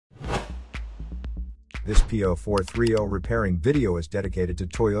This P0430 repairing video is dedicated to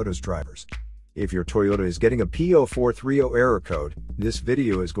Toyota's drivers. If your Toyota is getting a P0430 error code, this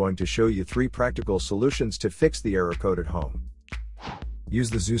video is going to show you 3 practical solutions to fix the error code at home. Use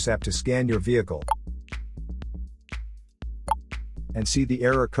the Zeus app to scan your vehicle and see the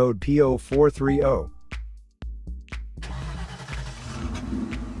error code P0430.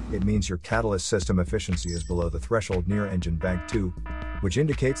 It means your catalyst system efficiency is below the threshold near engine bank 2, which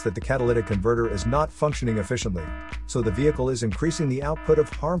indicates that the catalytic converter is not functioning efficiently, so the vehicle is increasing the output of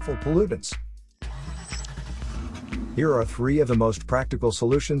harmful pollutants. Here are 3 of the most practical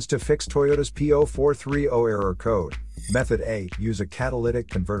solutions to fix Toyota's P0430 error code. Method A. Use a catalytic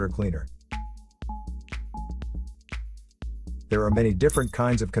converter cleaner. There are many different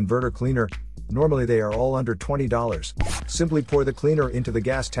kinds of converter cleaner. Normally they are all under $20. Simply pour the cleaner into the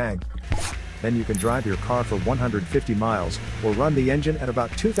gas tank. Then you can drive your car for 150 miles, or run the engine at about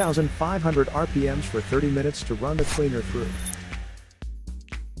 2,500 RPMs for 30 minutes to run the cleaner through.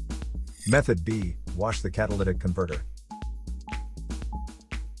 Method B. Wash the catalytic converter.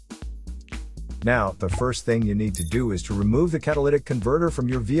 Now, the first thing you need to do is to remove the catalytic converter from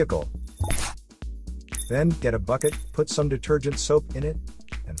your vehicle. Then, get a bucket, put some detergent soap in it,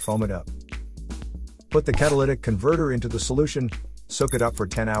 and foam it up. Put the catalytic converter into the solution, soak it up for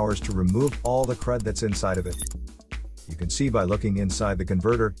 10 hours to remove all the crud that's inside of it. You can see by looking inside the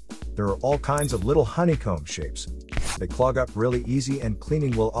converter, there are all kinds of little honeycomb shapes. They clog up really easy and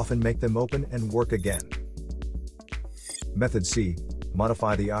cleaning will often make them open and work again. Method C.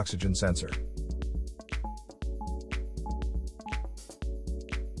 Modify the oxygen sensor.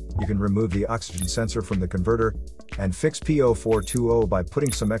 You can remove the oxygen sensor from the converter and fix P0430 by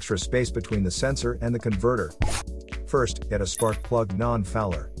putting some extra space between the sensor and the converter. First, get a spark plug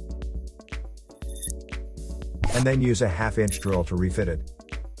non-fouler, and then use a 1/2-inch drill to refit it.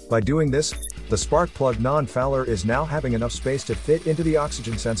 By doing this, the spark plug non-fouler is now having enough space to fit into the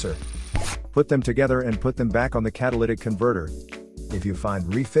oxygen sensor. Put them together and put them back on the catalytic converter. If you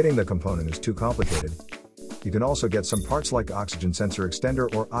find refitting the component is too complicated, you can also get some parts like oxygen sensor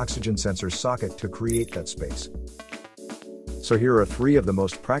extender or oxygen sensor socket to create that space. So here are 3 of the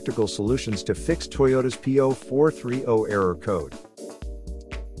most practical solutions to fix Toyota's P0430 error code.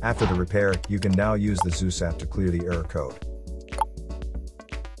 After the repair, you can now use the Zeus app to clear the error code.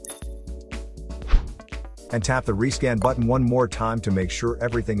 And tap the rescan button one more time to make sure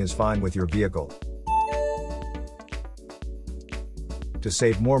everything is fine with your vehicle. To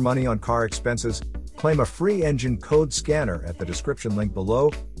save more money on car expenses, claim a free engine code scanner at the description link below,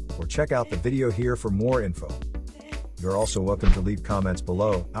 or check out the video here for more info. You're also welcome to leave comments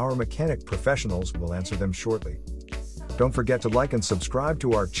below. Our mechanic professionals will answer them shortly. Don't forget to like and subscribe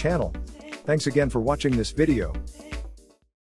to our channel. Thanks again for watching this video.